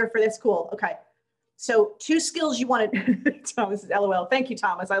yeah here for this. Cool. Okay. So 2 skills you wanted. Thomas is LOL. Thank you,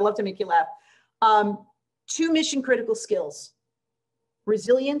 Thomas. I love to make you laugh. 2 mission critical skills: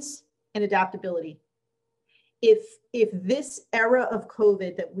 resilience and adaptability. If this era of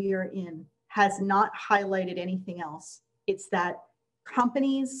COVID that we are in has not highlighted anything else, it's that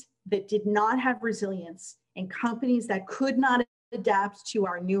companies that did not have resilience and companies that could not adapt to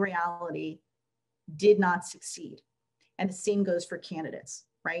our new reality did not succeed. And the same goes for candidates,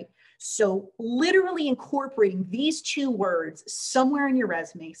 right? So literally incorporating these 2 words somewhere in your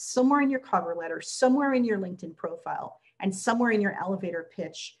resume, somewhere in your cover letter, somewhere in your LinkedIn profile, and somewhere in your elevator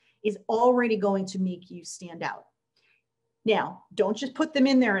pitch is already going to make you stand out. Now, don't just put them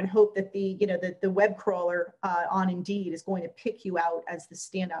in there and hope that the web crawler on Indeed is going to pick you out as the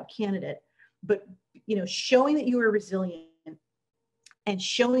standout candidate. But showing that you are resilient, and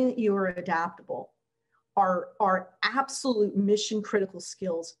showing that you are adaptable are absolute mission critical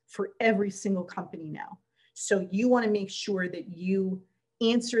skills for every single company now. So you want to make sure that you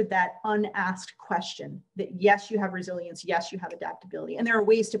answered that unasked question, that yes, you have resilience, yes, you have adaptability. And there are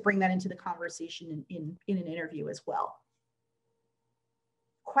ways to bring that into the conversation in an interview as well.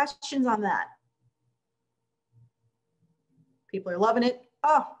 Questions on that? People are loving it.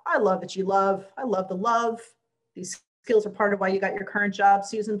 Oh, I love that you love. I love the love. These skills are part of why you got your current job,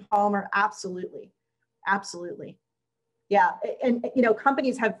 Susan Palmer. Absolutely. Absolutely. Yeah. And, you know,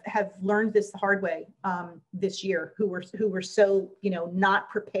 companies have learned this the hard way this year, who were so, you know, not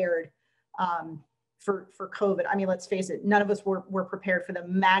prepared for COVID. I mean, let's face it, none of us were prepared for the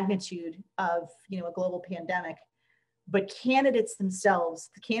magnitude of, you know, a global pandemic. But candidates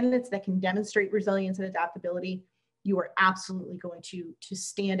themselves, the candidates that can demonstrate resilience and adaptability, you are absolutely going to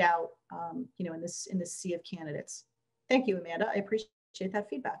stand out, you know, in this sea of candidates. Thank you, Amanda. I appreciate that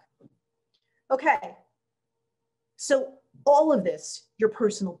feedback. Okay. So all of this, your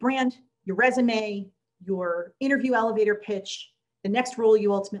personal brand, your resume, your interview elevator pitch, the next role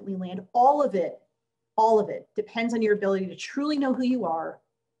you ultimately land, all of it depends on your ability to truly know who you are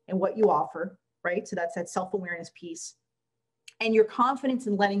and what you offer, right? So that's that self-awareness piece, and your confidence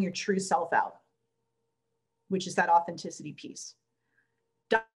in letting your true self out, which is that authenticity piece.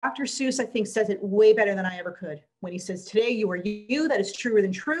 Dr. Seuss, I think, says it way better than I ever could when he says, today you are you, that is truer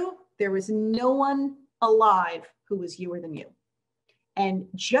than true. There was no one alive who was youer than you. And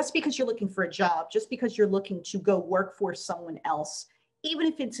just because you're looking for a job, just because you're looking to go work for someone else, even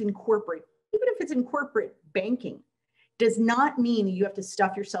if it's in corporate banking, does not mean that you have to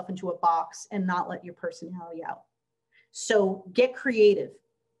stuff yourself into a box and not let your personality out. So get creative,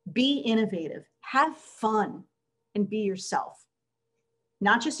 be innovative, have fun, and be yourself.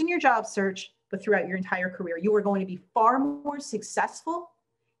 Not just in your job search, but throughout your entire career. You are going to be far more successful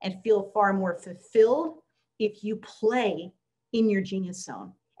and feel far more fulfilled if you play in your genius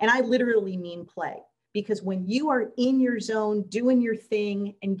zone. And I literally mean play, because when you are in your zone, doing your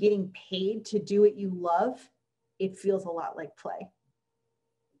thing and getting paid to do what you love, it feels a lot like play.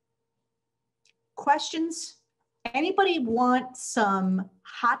 Questions? Anybody want some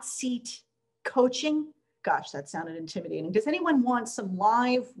hot seat coaching? Gosh, that sounded intimidating. Does anyone want some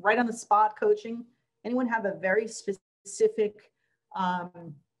live, right on the spot coaching? Anyone have a very specific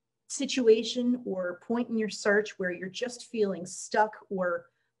situation or point in your search where you're just feeling stuck, or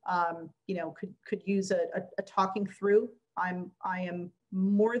you know, could use a talking through? I am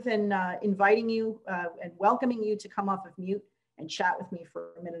more than inviting you and welcoming you to come off of mute and chat with me for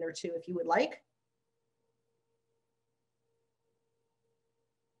a minute or two if you would like.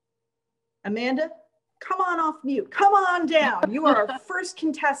 Amanda, come on off mute. Come on down. You are our first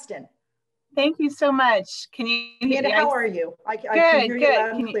contestant. Thank you so much. Can you hear me? How are you? I can hear you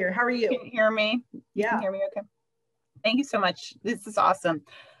loud and clear. How are you? Can you hear me? Yeah. Can you hear me okay? Thank you so much. This is awesome.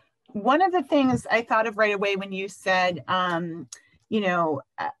 One of the things I thought of right away when you said, you know,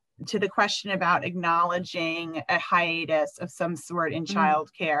 to the question about acknowledging a hiatus of some sort in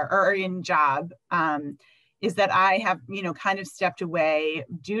childcare or in job, is that I have, you know, kind of stepped away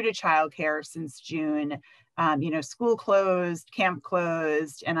due to childcare since June. You know, school closed, camp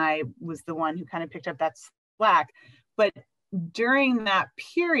closed, and I was the one who kind of picked up that slack. But during that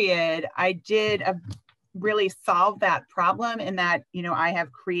period, I did really solve that problem in that, you know, I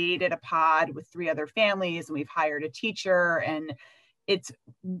have created a pod with 3 other families, and we've hired a teacher, and it's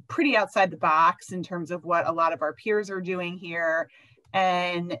pretty outside the box in terms of what a lot of our peers are doing here.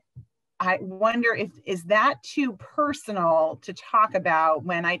 And I wonder is that too personal to talk about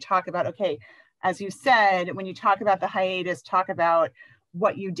when I talk about, okay, as you said, when you talk about the hiatus, talk about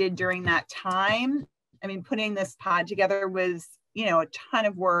what you did during that time. I mean, putting this pod together was, you know, a ton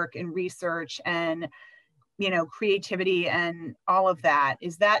of work and research and, you know, creativity and all of that.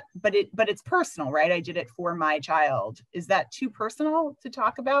 Is that, but it's personal, right? I did it for my child. Is that too personal to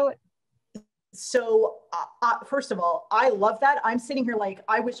talk about? So first of all, I love that. I'm sitting here like,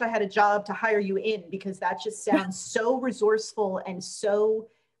 I wish I had a job to hire you in, because that just sounds so resourceful and so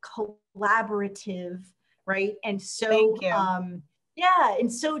collaborative, right? And so, yeah,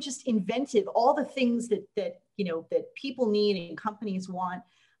 and so just inventive, all the things that you know, that people need and companies want.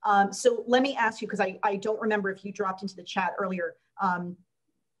 So let me ask you, because I don't remember if you dropped into the chat earlier.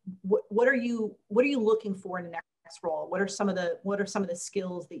 What are you looking for in the next role? What are some of the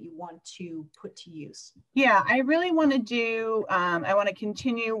skills that you want to put to use? Yeah, I really want to do, I want to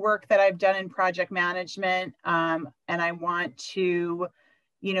continue work that I've done in project management. And I want to,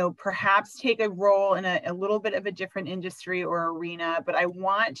 you know, perhaps take a role in a little bit of a different industry or arena, but I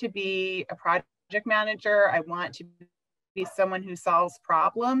want to be a project manager. I want to be someone who solves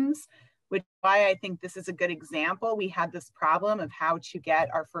problems, which is why I think this is a good example. We had this problem of how to get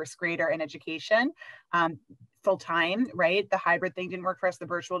our first grader in education full time, right? The hybrid thing didn't work for us. The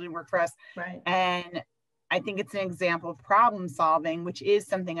virtual didn't work for us. Right. And I think it's an example of problem solving, which is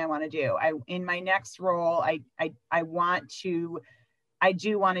something I want to do. In my next role, I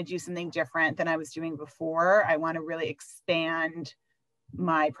do want to do something different than I was doing before. I want to really expand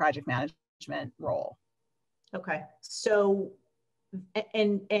my project management role. Okay. So,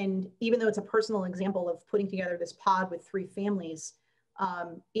 and even though it's a personal example of putting together this pod with 3 families,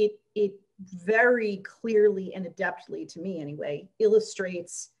 it very clearly and adeptly, to me anyway,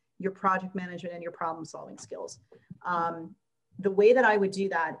 illustrates your project management and your problem solving skills. The way that I would do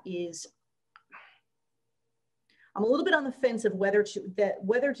that is, I'm a little bit on the fence of whether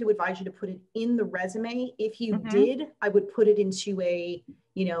to advise you to put it in the resume. If you did, I would put it into a,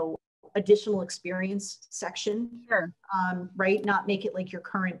 additional experience section. Sure. Right? Not make it like your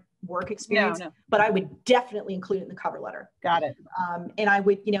current work experience, No. but I would definitely include it in the cover letter. Got it. And I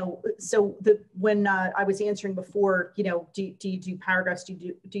would, so when I was answering before, do you do paragraphs? Do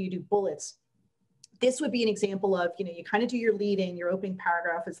you do bullets? This would be an example of, you kind of do your lead in, your opening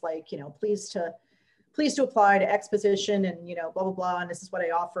paragraph is like, pleased to apply to X position and, blah, blah, blah. And this is what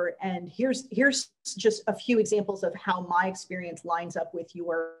I offer. And here's just a few examples of how my experience lines up with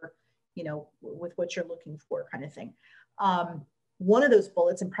your, with what you're looking for, kind of thing. One of those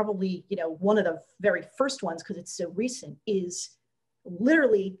bullets, and probably, one of the very first ones, because it's so recent, is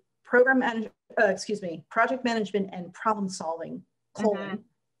literally project management and problem solving, colon,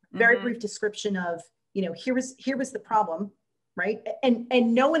 very brief description of, here was the problem, right? And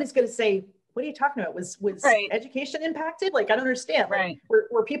no one is going to say, what are you talking about? Was right. education impacted? Like, I don't understand. Like, right.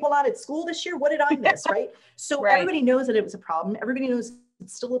 were people not at school this year? What did I miss, right? So right. Everybody knows that it was a problem. Everybody knows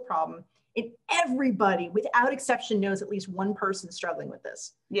it's still a problem. And everybody, without exception, knows at least one person struggling with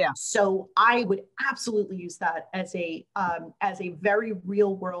this. Yeah. So I would absolutely use that as a very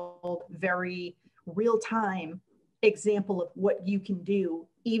real world, very real time example of what you can do,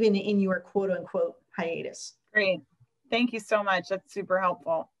 even in your quote unquote hiatus. Great. Thank you so much. That's super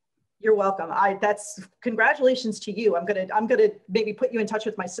helpful. You're welcome. That's congratulations to you. I'm gonna maybe put you in touch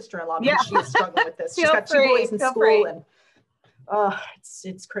with my sister-in-law because she's struggling with this. She's got 2 boys in school and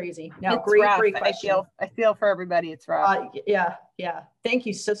it's crazy. No, it's great, rough. great question. I feel for everybody. It's rough. Yeah. Thank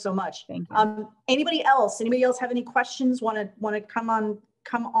you so much. Thank you. Anybody else have any questions? Want to come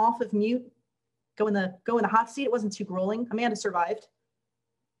off of mute? Go in the hot seat. It wasn't too grueling. Amanda survived.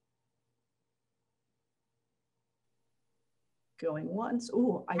 Going once.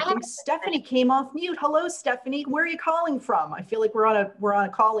 Ooh, I think Stephanie came off mute. Hello, Stephanie. Where are you calling from? I feel like we're on a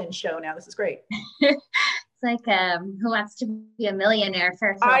call-in show now. This is great. It's like Who Wants to Be a Millionaire?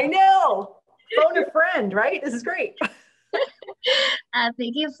 Fairfield. I know. Phone a friend, right? This is great. Thank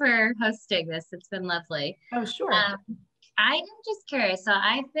you for hosting this. It's been lovely. Oh, sure. I'm just curious. So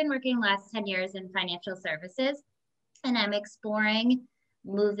I've been working the last 10 years in financial services, and I'm exploring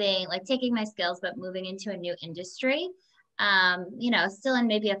taking my skills, but moving into a new industry. Still in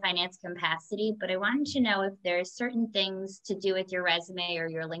maybe a finance capacity, but I wanted to know if there's certain things to do with your resume or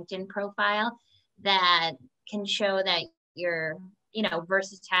your LinkedIn profile that can show that you're,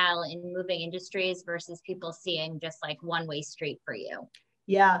 versatile in moving industries versus people seeing just like one-way street for you.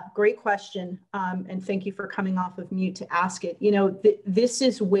 Yeah, great question. And thank you for coming off of mute to ask it. This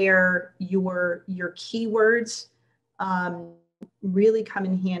is where your keywords really come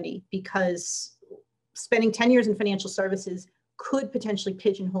in handy, because spending 10 years in financial services could potentially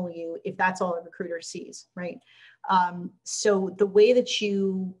pigeonhole you if that's all a recruiter sees, right? So the way that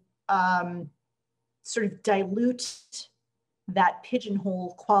you sort of dilute that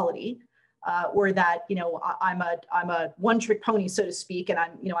pigeonhole quality, or that, I'm a one-trick pony, so to speak, and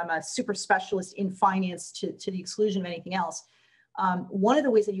I'm a super specialist in finance to the exclusion of anything else. One of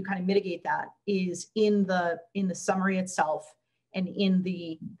the ways that you kind of mitigate that is in the summary itself and in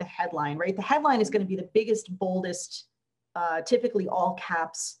the headline, right? The headline is going to be the biggest, boldest, typically all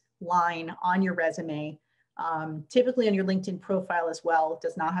caps line on your resume, typically on your LinkedIn profile as well. It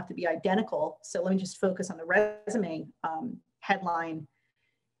does not have to be identical. So let me just focus on the resume headline.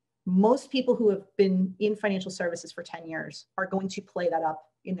 Most people who have been in financial services for 10 years are going to play that up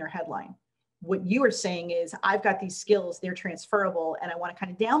in their headline. What you are saying is, I've got these skills, they're transferable, and I want to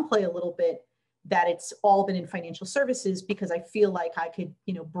kind of downplay a little bit that it's all been in financial services because I feel like I could,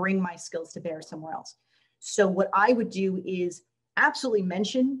 bring my skills to bear somewhere else. So what I would do is absolutely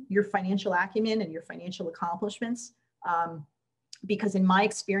mention your financial acumen and your financial accomplishments, because in my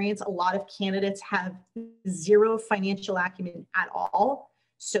experience, a lot of candidates have zero financial acumen at all.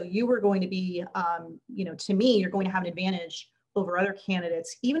 So you are going to be, to me, you're going to have an advantage over other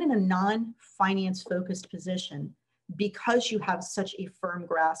candidates, even in a non-finance focused position, because you have such a firm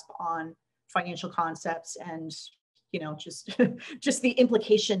grasp on financial concepts and, just the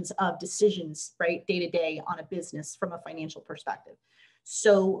implications of decisions, right, day to day on a business from a financial perspective.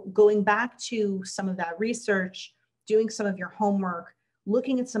 So going back to some of that research, doing some of your homework,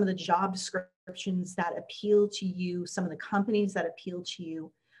 looking at some of the job descriptions that appeal to you, some of the companies that appeal to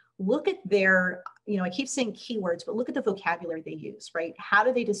you, look at their, I keep saying keywords, but look at the vocabulary they use, right? How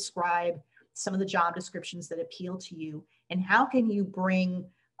do they describe some of the job descriptions that appeal to you? And how can you bring,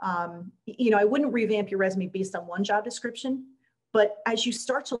 I wouldn't revamp your resume based on one job description, but as you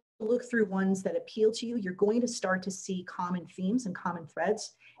start to look through ones that appeal to you, you're going to start to see common themes and common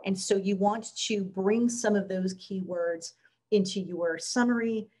threads. And so you want to bring some of those keywords into your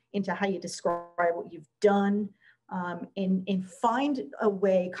summary, into how you describe what you've done, and find a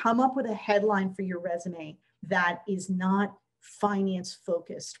way, come up with a headline for your resume that is not finance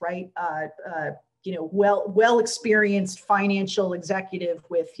focused, right? Well-experienced financial executive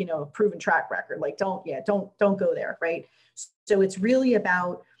with, a proven track record. Like, don't go there, right? So it's really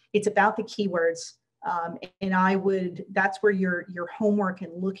about the keywords. And that's where your homework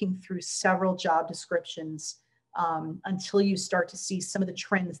and looking through several job descriptions until you start to see some of the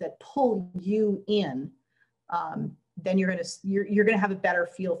trends that pull you in, then you're gonna have a better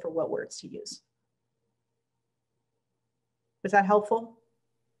feel for what words to use. Was that helpful?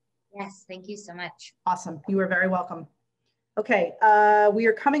 Yes, thank you so much. Awesome, you are very welcome. Okay, we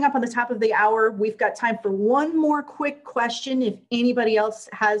are coming up on the top of the hour. We've got time for one more quick question. If anybody else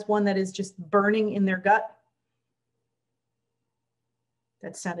has one that is just burning in their gut.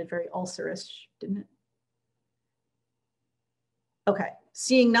 That sounded very ulcerous, didn't it? Okay,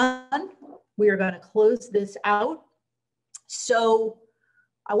 seeing none, we are going to close this out. So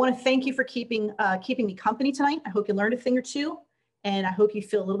I want to thank you for keeping me company tonight. I hope you learned a thing or two, and I hope you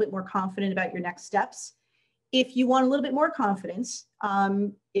feel a little bit more confident about your next steps. If you want a little bit more confidence,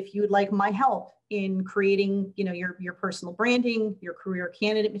 if you would like my help in creating, your personal branding, your career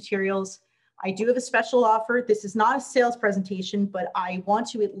candidate materials, I do have a special offer. This is not a sales presentation, but I want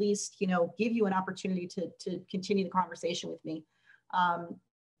to at least, give you an opportunity to continue the conversation with me.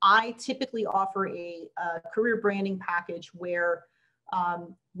 I typically offer a career branding package where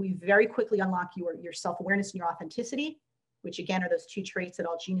we very quickly unlock your self-awareness and your authenticity, which again are those two traits that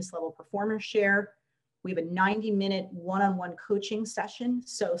all genius level performers share. We have a 90-minute one-on-one coaching session.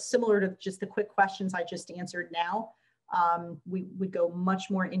 So similar to just the quick questions I just answered now, we go much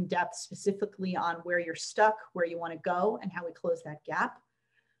more in depth specifically on where you're stuck, where you want to go, and how we close that gap.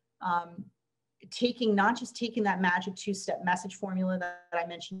 Not just taking that magic two-step message formula that I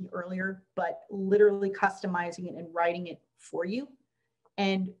mentioned earlier, but literally customizing it and writing it for you,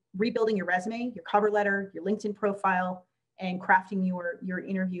 and rebuilding your resume, your cover letter, your LinkedIn profile, and crafting your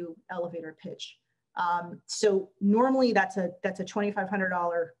interview elevator pitch. So normally that's a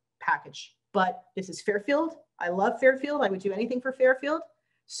 $2,500 package, but this is Fairfield. I love Fairfield. I would do anything for Fairfield.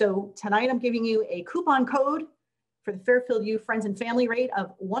 So tonight I'm giving you a coupon code for the Fairfield U Friends and Family rate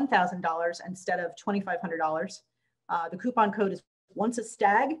of $1,000 instead of $2,500. The coupon code is once a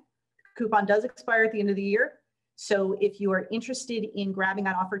stag. The coupon does expire at the end of the year. So if you are interested in grabbing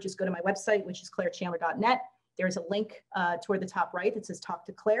that offer, just go to my website, which is clairechandler.net. There's a link toward the top right that says Talk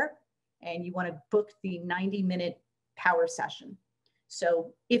to Claire, and you want to book the 90-minute power session.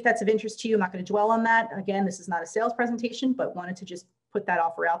 So if that's of interest to you, I'm not going to dwell on that. Again, this is not a sales presentation, but wanted to just put that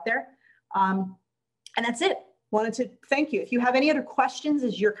offer out there. And that's it. Wanted to thank you. If you have any other questions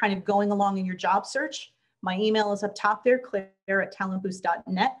as you're kind of going along in your job search, my email is up top there,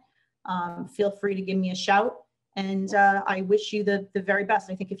 claire@talentboost.net. Feel free to give me a shout. And I wish you the very best.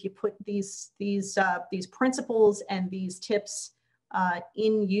 I think if you put these principles and these tips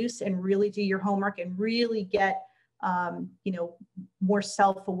in use and really do your homework and really get more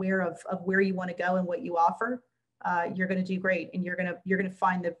self-aware of where you want to go and what you offer, you're going to do great, and you're going to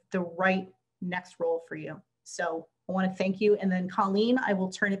find the right next role for you. So I want to thank you, and then Colleen, I will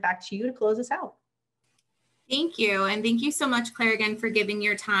turn it back to you to close us out. Thank you. And thank you so much, Claire, again, for giving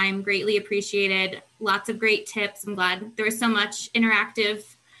your time. Greatly appreciated. Lots of great tips. I'm glad there was so much interactive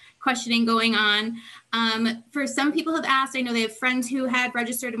questioning going on. For some people have asked, I know they have friends who had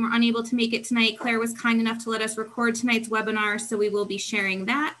registered and were unable to make it tonight. Claire was kind enough to let us record tonight's webinar, so we will be sharing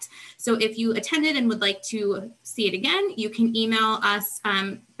that. So if you attended and would like to see it again, you can email us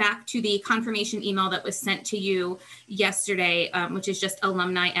back to the confirmation email that was sent to you yesterday, which is just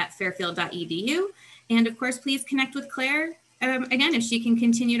alumni@fairfield.edu. And of course, please connect with Claire again, if she can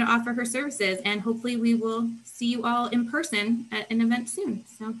continue to offer her services, and hopefully we will see you all in person at an event soon.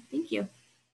 So thank you.